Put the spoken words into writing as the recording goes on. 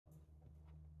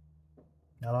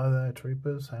Hello there,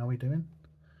 troopers. How are we doing?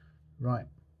 Right,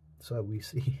 so we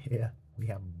see here we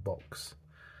have a box.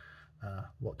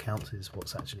 What counts is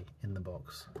what's actually in the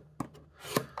box.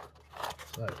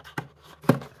 So,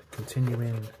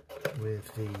 continuing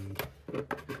with the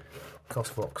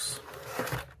COSVOX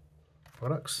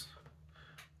products,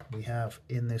 we have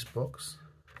in this box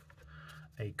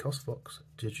a COSVOX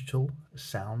digital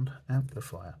sound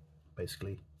amplifier,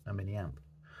 basically a mini amp.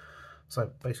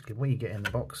 So basically what you get in the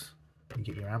box, you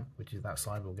get your amp, which is that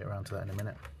side, we'll get around to that in a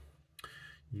minute.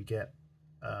 You get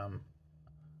a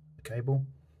cable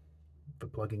for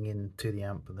plugging into the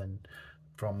amp, and then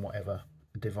from whatever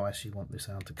device you want the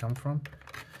sound to come from.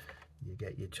 You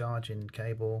get your charging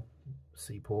cable,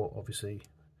 C port obviously,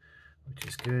 which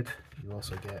is good. You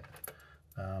also get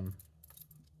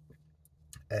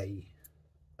a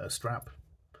strap.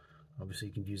 Obviously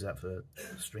you can use that for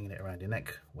stringing it around your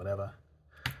neck, whatever.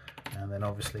 And then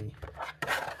obviously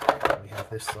we have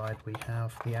this side, we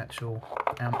have the actual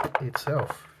amp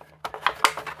itself.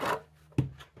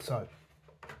 So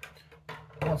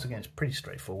once again, it's pretty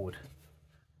straightforward.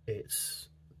 It's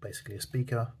basically a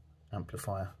speaker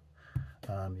amplifier.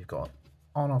 You've got an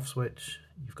on-off switch,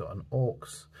 you've got an aux,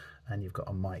 and you've got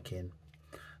a mic in.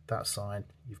 That side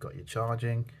you've got your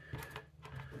charging,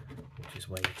 which is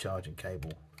where your charging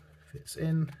cable fits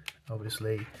in,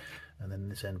 obviously, and then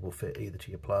this end will fit either to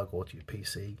your plug or to your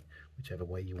PC, whichever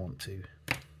way you want to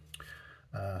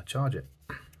charge it.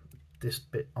 This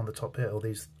bit on the top here, or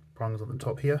these prongs on the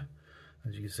top here,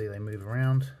 as you can see they move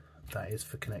around. That is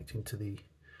for connecting to the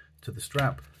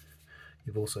strap.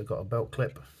 You've also got a belt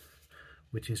clip,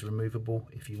 which is removable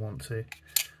if you want to.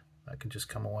 That can just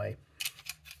come away.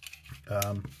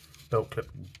 Belt clip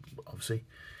obviously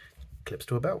clips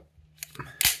to a belt.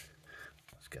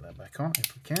 Let's get that back on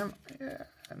if we can. Yeah,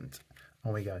 and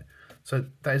on we go. So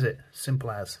that is it, simple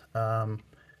as.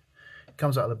 It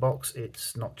comes out of the box,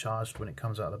 it's not charged when it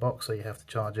comes out of the box, so you have to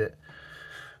charge it.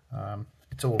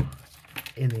 It's all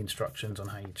in the instructions on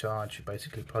how you charge. You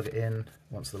basically plug it in,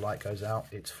 once the light goes out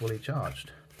it's fully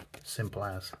charged. Simple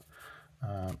as.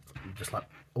 Just like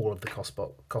all of the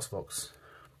COSVOX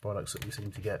products that we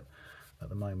seem to get at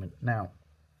the moment. Now,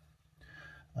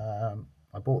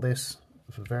 I bought this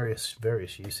for various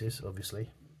uses obviously,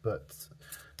 but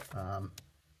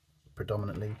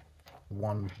predominantly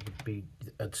one would be,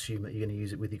 I'd assume that you're going to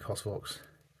use it with your COSVOX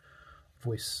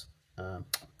voice,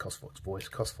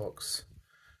 COSVOX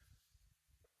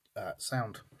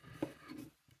sound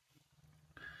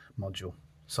module.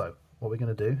 So what we're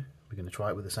going to do, we're going to try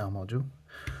it with the sound module.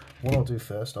 What I'll do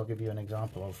first, I'll give you an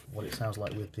example of what it sounds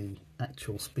like with the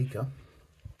actual speaker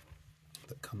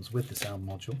that comes with the sound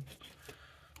module.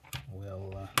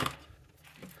 We'll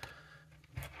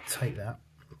take that,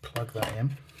 plug that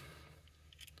in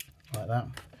like that.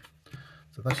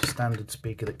 So that's your standard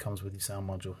speaker that comes with your sound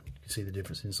module. You can see the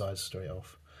difference in size straight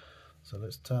off. So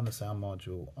let's turn the sound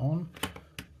module on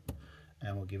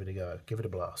and we'll give it a go, give it a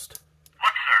blast. Look,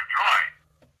 sir,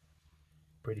 droid.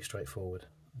 Pretty straightforward.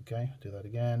 Okay, do that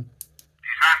again.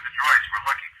 These aren't the droids we're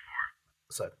looking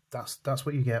So for. that's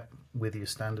what you get with your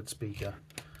standard speaker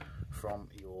from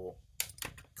your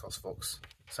COSVOX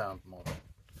sound model.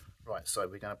 Right, so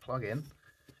we're going to plug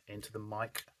into the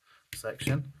mic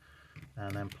section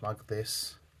and then plug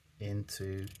this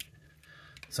into the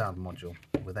sound module.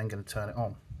 We're then going to turn it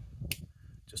on.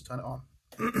 Just turn it on.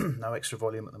 No extra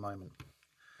volume at the moment.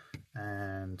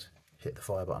 And hit the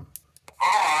fire button.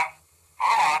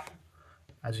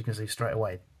 As you can see straight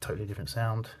away, totally different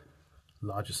sound,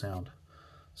 larger sound.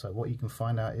 So what you can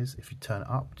find out is if you turn it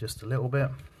up just a little bit,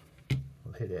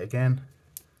 we'll hit it again.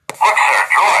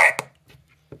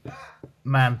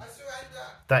 Man,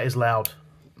 that is loud.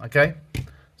 Okay,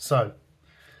 so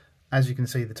as you can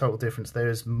see the total difference, there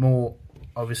is more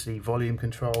obviously volume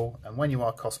control, and when you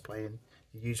are cosplaying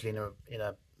you're usually in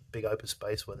a big open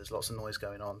space where there's lots of noise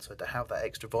going on, so to have that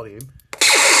extra volume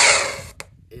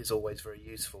is always very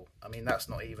useful. I mean, that's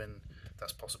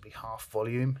possibly half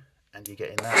volume and you're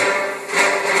getting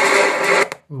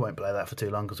that. We won't play that for too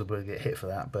long because we'll probably get hit for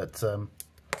that, but let me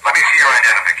see your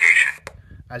identification.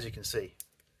 as you can see,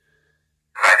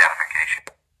 Identification.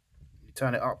 you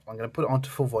turn it up. I'm going to put it on to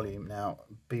full volume now.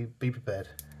 Be prepared.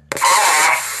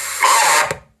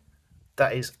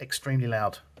 That is extremely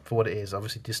loud for what it is.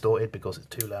 Obviously distorted because it's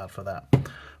too loud for that.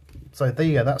 So there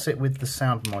you go, that's it with the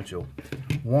sound module.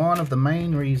 One of the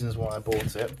main reasons why I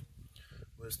bought it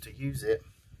was to use it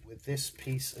with this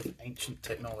piece of ancient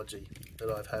technology that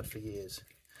I've had for years.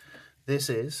 This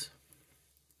is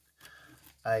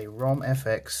a ROM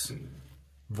FX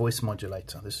voice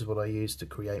modulator. This is what I use to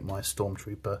create my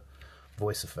Stormtrooper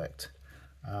voice effect.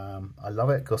 I love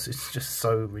it because it's just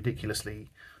so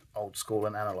ridiculously old school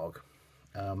and analog.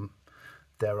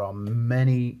 There are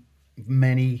many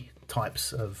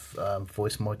types of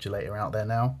voice modulator out there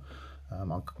now. I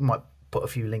might put a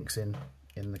few links in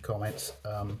the comments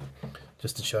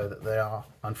just to show that they are.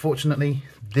 Unfortunately,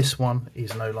 this one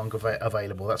is no longer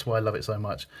available. That's why I love it so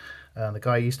much. The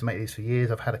guy used to make these for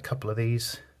years. I've had a couple of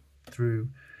these through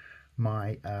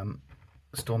my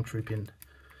stormtrooping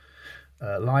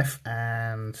life,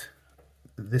 and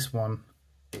this one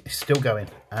is still going,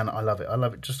 and I love it. I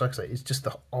love it, just like I say, it's just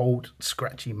the old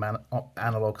scratchy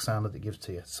analog sound that it gives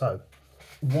to you. So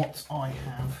what I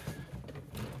have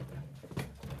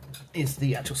is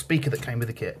the actual speaker that came with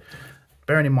the kit.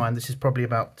 Bearing in mind this is probably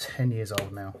about 10 years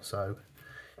old now, so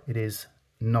it is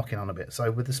knocking on a bit. So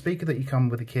with the speaker that you come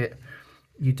with the kit,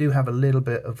 you do have a little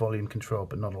bit of volume control,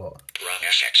 but not a lot. ROM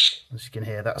FX. As you can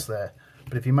hear, that's there.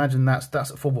 But if you imagine that's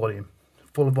at full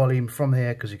volume from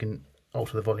here, because you can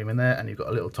alter the volume in there, and you've got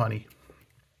a little tiny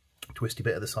twisty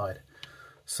bit at the side.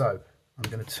 So I'm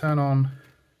going to turn on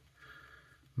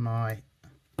my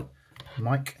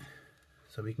mic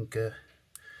so we can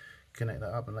connect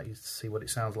that up and let you see what it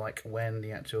sounds like when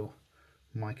the actual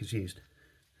mic is used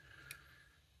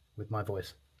with my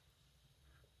voice.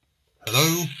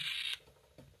 Hello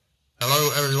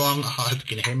everyone, I hope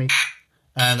you can hear me.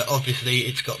 And obviously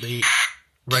it's got the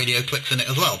radio clicks in it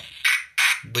as well,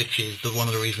 which is one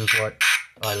of the reasons why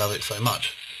I love it so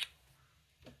much.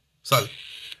 So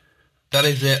that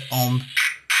is it on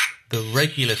the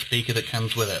regular speaker that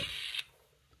comes with it.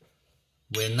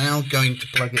 We're now going to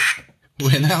plug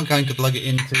it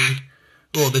into,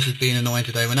 oh, this has been annoying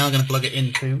today. We're going to plug it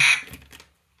in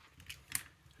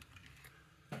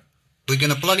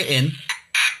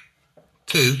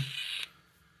to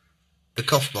the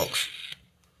COSVOX,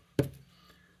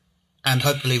 and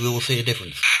hopefully we will see a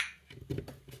difference.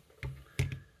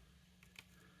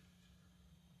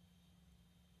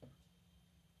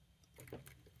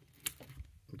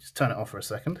 Just turn it off for a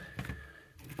second.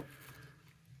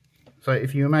 So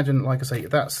if you imagine, like I say,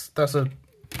 that's a,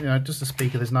 you know, just a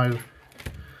speaker. There's no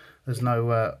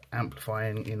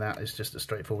amplifying in that. It's just a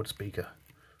straightforward speaker.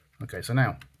 Okay, so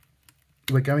now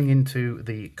we're going into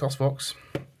the COSVOX,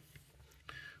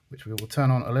 which we will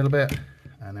turn on a little bit,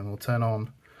 and then we'll turn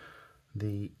on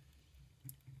the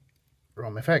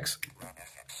ROM FX.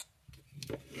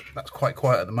 That's quite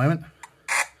quiet at the moment,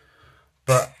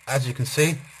 but as you can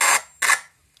see,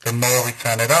 the more we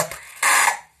turn it up,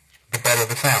 the better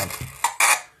the sound.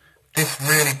 This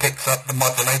really picks up the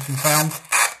modulation sound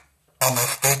on the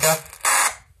speaker,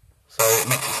 so it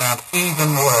makes it sound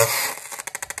even worse.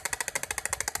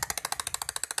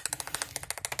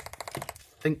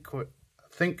 I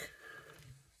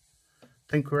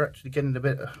think we're actually getting a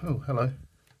bit, oh hello.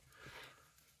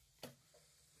 I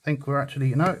think we're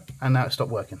actually, no, and now it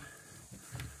stopped working.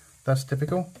 That's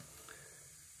typical.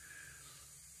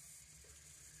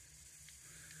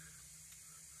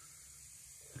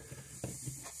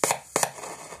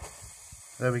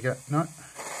 There we go. No.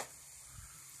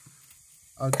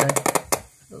 Okay.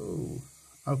 Oh,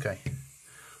 okay.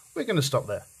 We're going to stop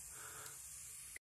there.